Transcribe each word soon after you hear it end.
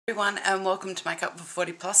Everyone, and welcome to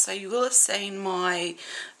Makeup440plus. So you will have seen my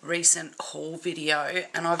recent haul video,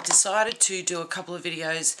 and I've decided to do a couple of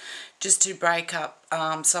videos just to break up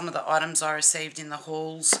some of the items I received in the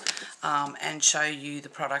hauls and show you the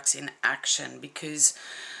products in action, because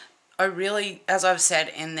I really, as I've said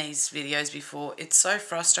in these videos before, it's so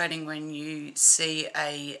frustrating when you see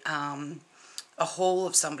a haul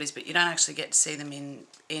of somebody's but you don't actually get to see them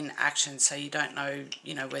in action, so you don't know,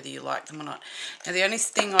 whether you like them or not. Now the only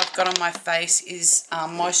thing I've got on my face is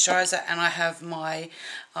moisturiser, and I have my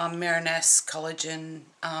Miraness collagen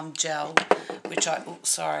gel, which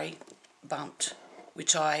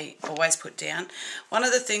which I always put down. One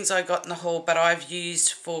of the things I got in the haul but I've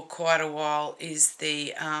used for quite a while is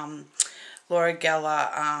the Laura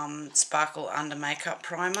Geller Sparkle Under Makeup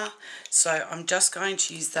Primer. So I'm just going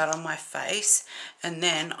to use that on my face, and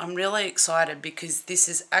then I'm really excited because this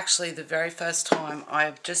is actually the very first time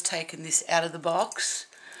I've just taken this out of the box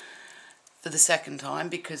for the second time,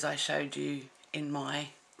 because I showed you in my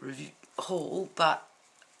review haul, but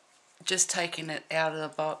just taking it out of the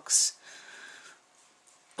box.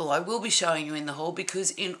 Well, I will be showing you in the haul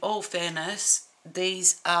because, in all fairness,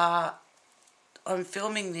 I'm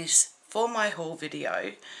filming this for my haul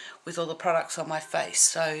video with all the products on my face.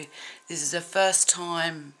 So this is a first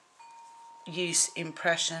time use,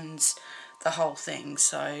 impressions, the whole thing.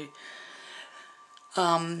 So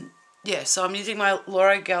yeah, so I'm using my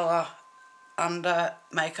Laura Geller Under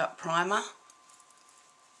Makeup Primer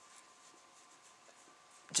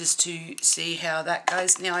just to see how that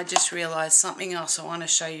goes. Now I just realised something else I want to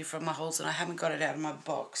show you from my hauls, and I haven't got it out of my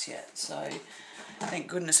box yet, so thank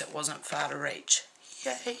goodness it wasn't far to reach.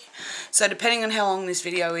 Yay! So depending on how long this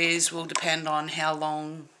video is will depend on how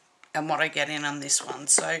long and what I get in on this one.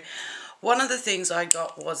 So one of the things I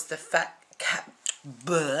got was the Kat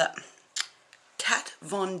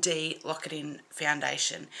Von D Lock It In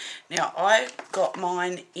Foundation. Now I got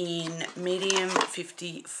mine in medium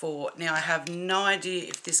 54. Now I have no idea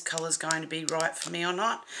if this colour is going to be right for me or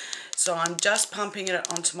not, so I'm just pumping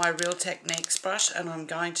it onto my Real Techniques brush, and I'm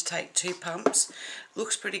going to take 2 pumps.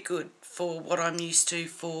 Looks pretty good for what I'm used to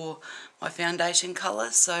for my foundation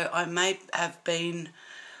colours, so I may have been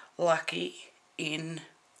lucky in.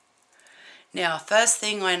 Now, first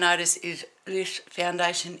thing I notice is this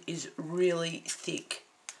foundation is really thick,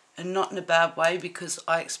 and not in a bad way, because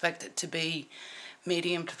I expect it to be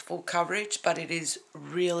medium to full coverage, but it is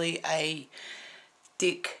really a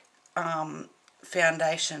thick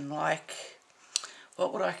foundation. Like,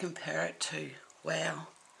 what would I compare it to? Wow.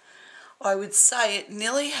 I would say it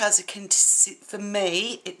nearly has for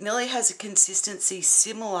me, it nearly has a consistency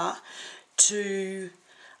similar to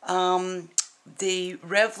the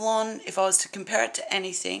Revlon, if I was to compare it to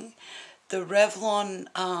anything, the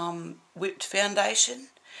Revlon whipped foundation,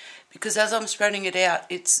 because as I'm spreading it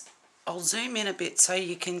out, I'll zoom in a bit so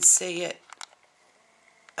you can see it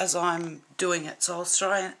as I'm doing it, so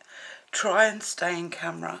I'll try and stay in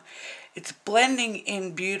camera. It's blending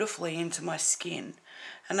in beautifully into my skin,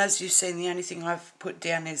 and as you've seen, the only thing I've put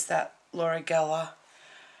down is that Laura Geller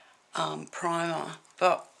primer,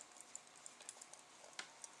 but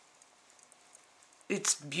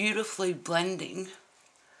it's beautifully blending,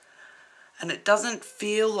 and it doesn't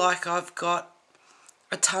feel like I've got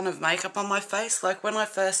a ton of makeup on my face. Like when I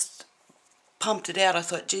first pumped it out, I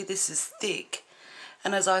thought, gee, this is thick,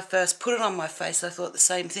 and as I first put it on my face, I thought the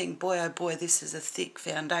same thing. Boy, oh boy, this is a thick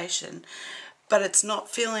foundation, but it's not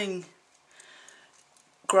feeling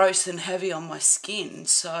gross and heavy on my skin,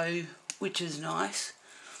 so, which is nice.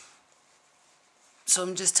 So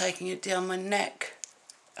I'm just taking it down my neck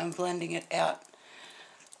and blending it out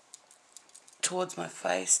towards my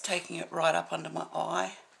face, taking it right up under my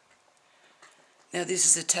eye. Now this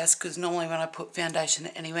is a test, because normally when I put foundation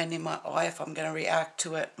anywhere near my eye, if I'm going to react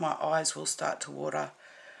to it, my eyes will start to water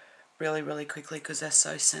really, really quickly because they're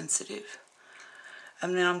so sensitive.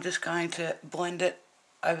 And then I'm just going to blend it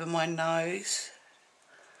over my nose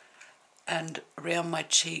and around my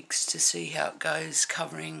cheeks to see how it goes,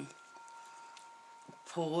 covering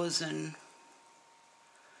pores. And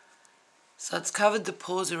so it's covered the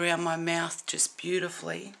pores around my mouth just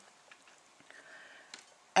beautifully.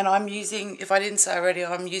 And I'm using, if I didn't say already,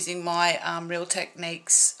 I'm using my Real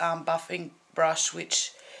Techniques buffing brush,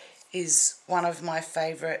 which is one of my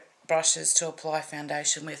favourite brushes to apply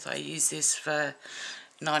foundation with. I use this for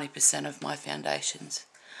 90% of my foundations.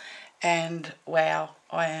 And wow,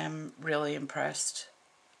 I am really impressed.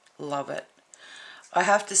 Love it. I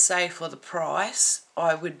have to say, for the price,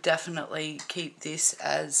 I would definitely keep this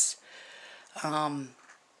as a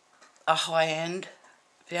high-end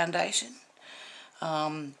foundation.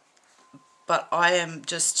 But I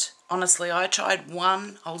honestly, I tried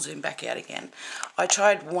one, I'll zoom back out again. I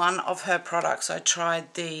tried one of her products. I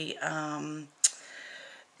tried the I'm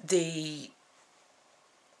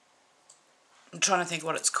trying to think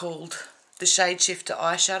what it's called. The Shade Shifter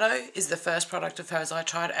eyeshadow is the first product of hers I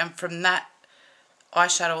tried, and from that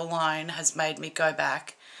eyeshadow alone has made me go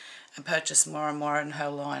back and purchase more and more in her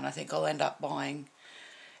line. I think I'll end up buying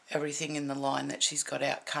everything in the line that she's got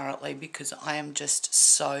out currently because I am just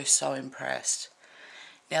so impressed.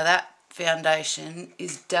 Now that foundation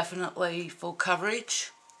is definitely full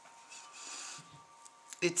coverage.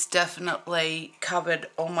 It's definitely covered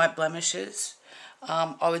all my blemishes.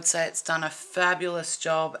 I would say it's done a fabulous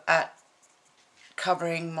job at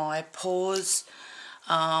covering my pores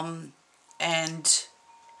and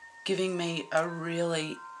giving me a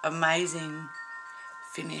really amazing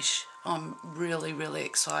finish. I'm really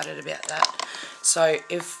excited about that. So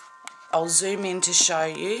if I'll zoom in to show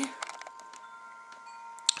you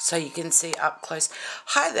so you can see up close.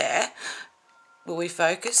 Hi there. Will we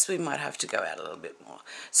focus? We might have to go out a little bit more.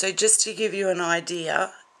 So just to give you an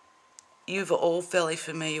idea, you're all fairly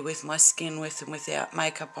familiar with my skin with and without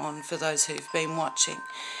makeup on for those who've been watching.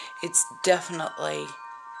 It's definitely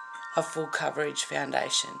a full coverage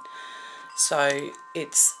foundation. So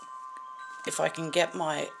it's, if I can get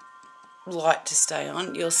my light to stay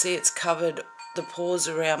on, you'll see it's covered the pores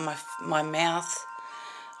around my mouth.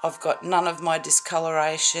 I've got none of my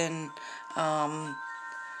discoloration.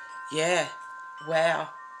 Yeah, wow.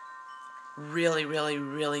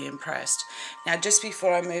 Really impressed. Now just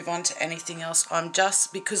before I move on to anything else,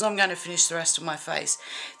 because I'm going to finish the rest of my face,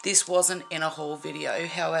 this wasn't in a haul video.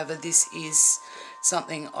 However, this is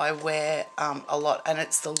something I wear a lot, and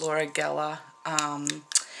it's the Laura Geller.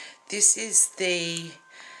 This is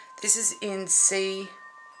in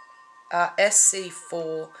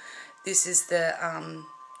SC4. This is the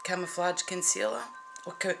Camouflage Concealer,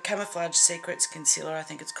 or Camouflage Secrets Concealer, I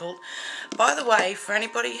think it's called. By the way, for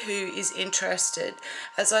anybody who is interested,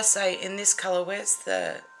 as I say, in this colour, where's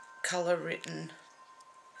the colour written?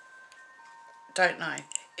 Don't know.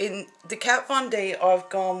 In the Kat Von D, I've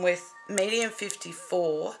gone with medium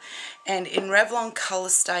 54, and in Revlon Colour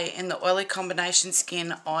Stay in the oily combination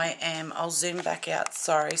skin, I'll zoom back out,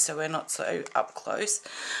 sorry, so we're not so up close.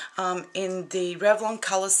 In the Revlon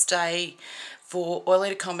Colour Stay for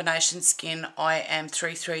oily combination skin, I am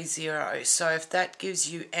 330. So if that gives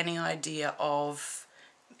you any idea of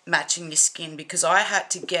matching your skin, because I had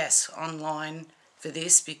to guess online for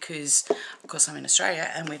this because, of course, I'm in Australia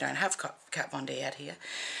and we don't have Kat Von D out here.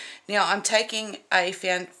 Now, I'm taking a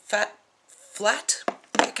flat.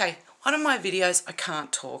 Okay, one of my videos, I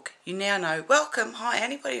can't talk. You now know. Welcome. Hi,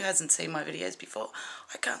 anybody who hasn't seen my videos before,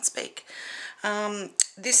 I can't speak.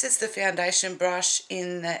 This is the foundation brush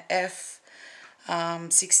in the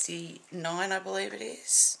F69, I believe it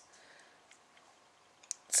is.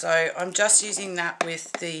 So I'm just using that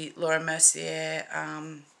with the Laura Mercier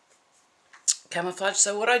Camouflage.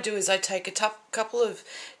 So what I do is I take a couple of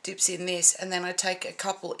dips in this, and then I take a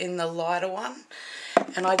couple in the lighter one,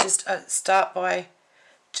 and I just start by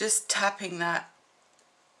just tapping that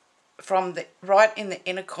from right in the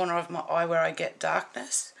inner corner of my eye where I get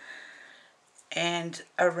darkness, and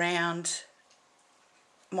around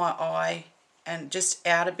my eye and just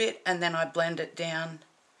out a bit, and then I blend it down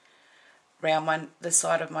around the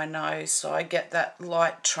side of my nose, so I get that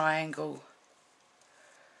light triangle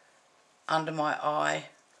under my eye,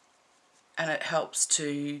 and it helps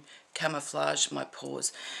to camouflage my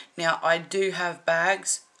pores. Now, I do have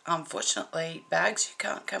bags. Unfortunately, bags you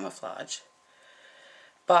can't camouflage,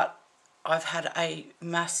 but I've had a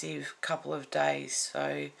massive couple of days.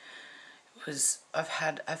 So I've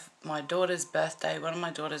had my daughter's birthday. One of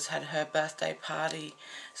my daughters had her birthday party,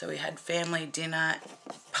 so we had family dinner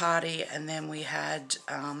party, and then we had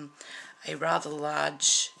a rather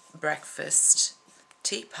large breakfast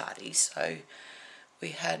tea party. So we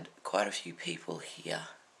had quite a few people here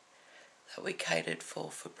that we catered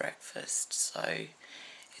for breakfast. So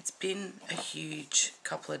it's been a huge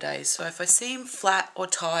couple of days. So if I seem flat or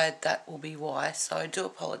tired, that will be why. So I do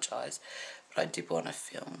apologise, but I did want to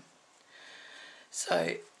film.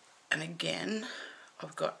 So, and again,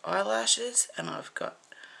 I've got eyelashes, and I've got,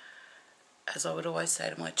 as I would always say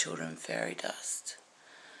to my children, fairy dust.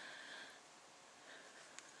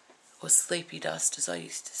 Or sleepy dust, as I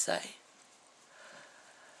used to say.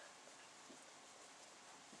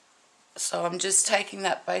 So I'm just taking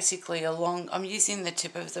that basically along. I'm using the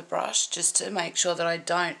tip of the brush just to make sure that I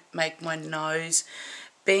don't make my nose,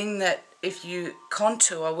 being that if you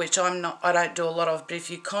contour, which I don't do a lot of, but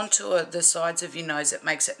if you contour the sides of your nose, it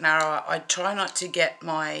makes it narrower. I try not to get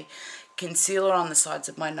my concealer on the sides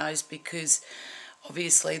of my nose because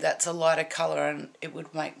obviously that's a lighter colour and it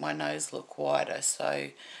would make my nose look wider, so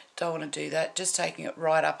don't want to do that. Just taking it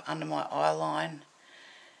right up under my eye line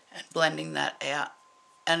and blending that out.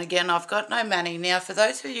 And again, I've got no mani. Now, for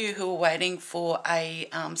those of you who are waiting for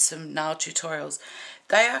some nail tutorials,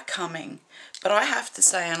 they are coming. But I have to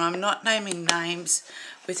say, and I'm not naming names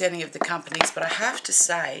with any of the companies, but I have to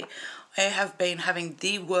say I have been having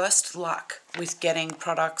the worst luck with getting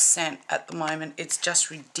products sent at the moment. It's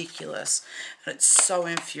just ridiculous. And it's so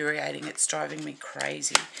infuriating. It's driving me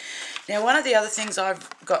crazy. Now, one of the other things I've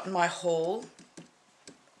got in my haul,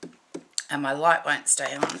 and my light won't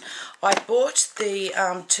stay on, I bought the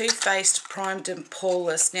Too Faced Primed and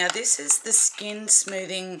Poreless. Now this is the Skin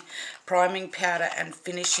Smoothing Priming Powder and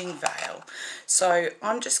Finishing Veil. So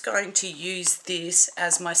I'm just going to use this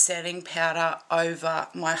as my setting powder over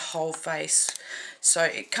my whole face. So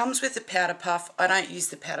it comes with the powder puff. I don't use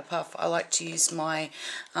the powder puff. I like to use my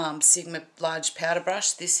Sigma large powder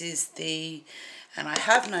brush. This is the... and I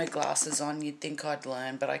have no glasses on, you'd think I'd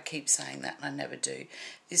learn, but I keep saying that and I never do.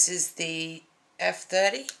 This is the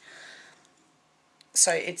F30.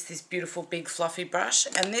 So it's this beautiful big fluffy brush.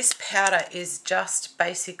 And this powder is just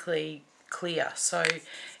basically clear. So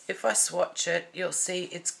if I swatch it, you'll see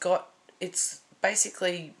it's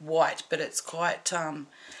basically white, but it's quite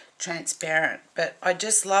transparent. But I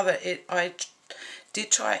just love it. I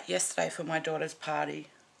did try it yesterday for my daughter's party,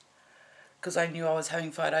 because I knew I was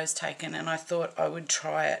having photos taken, and I thought I would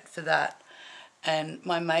try it for that. And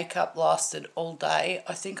my makeup lasted all day.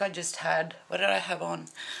 I think I just had, what did I have on?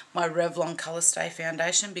 My Revlon Colour Stay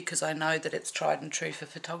foundation, because I know that it's tried and true for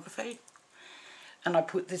photography. And I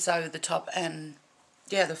put this over the top, and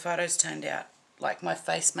yeah, the photos turned out like my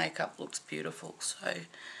face makeup looks beautiful. So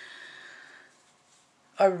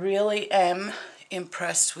I really am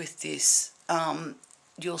impressed with this.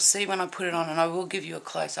 You'll see when I put it on, and I will give you a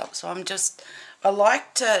close-up. So I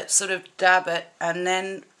like to sort of dab it, and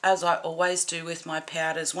then, as I always do with my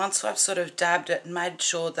powders, once I've sort of dabbed it and made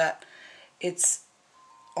sure that it's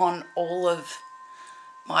on all of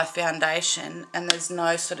my foundation and there's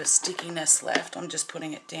no sort of stickiness left, I'm just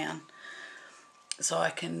putting it down so I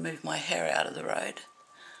can move my hair out of the road.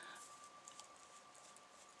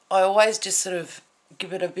 I always just sort of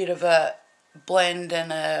give it a bit of a blend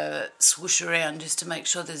and a swoosh around just to make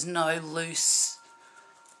sure there's no loose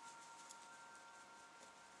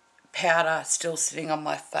powder still sitting on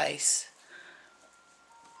my face.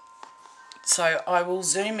 So I will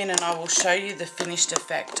zoom in and I will show you the finished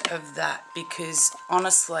effect of that, because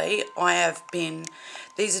honestly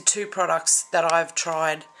these are two products that I've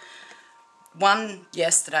tried, one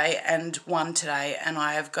yesterday and one today, and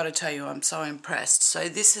I have got to tell you I'm so impressed. So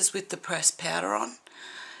this is with the pressed powder on.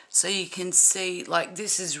 So you can see, like,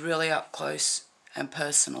 this is really up close and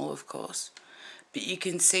personal, of course. But you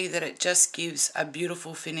can see that it just gives a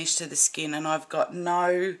beautiful finish to the skin. And I've got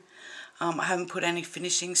I haven't put any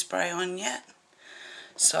finishing spray on yet.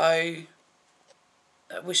 So, I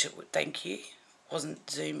wish it would, thank you. Wasn't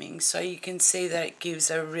zooming. So you can see that it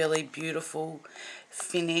gives a really beautiful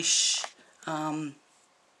finish.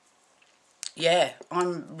 Yeah,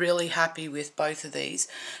 I'm really happy with both of these.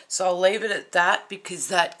 So I'll leave it at that, because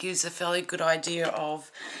that gives a fairly good idea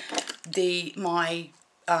of my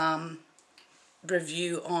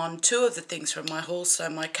review on two of the things from my haul. So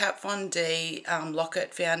my Kat Von D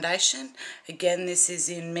Lock-It foundation. Again, this is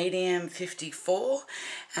in medium 54.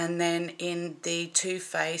 And then in the Too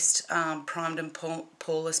Faced Primed and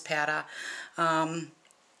Poreless powder.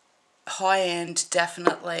 High-end,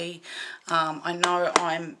 definitely. I know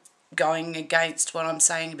I'm going against what I'm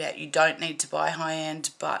saying about you don't need to buy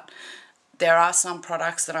high-end, but there are some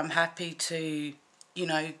products that I'm happy to, you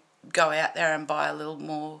know, go out there and buy a little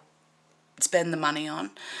more, spend the money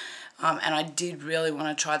on. And I did really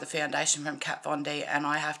want to try the foundation from Kat Von D, and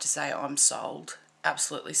I have to say I'm sold.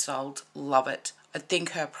 Absolutely sold. Love it. I think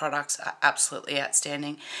her products are absolutely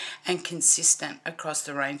outstanding and consistent across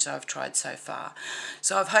the range that I've tried so far.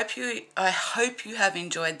 So I hope you have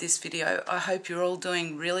enjoyed this video. I hope you're all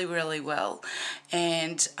doing really, really well.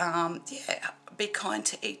 And yeah, be kind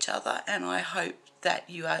to each other, and I hope that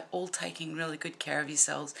you are all taking really good care of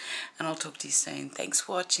yourselves. And I'll talk to you soon. Thanks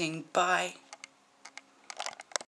for watching. Bye.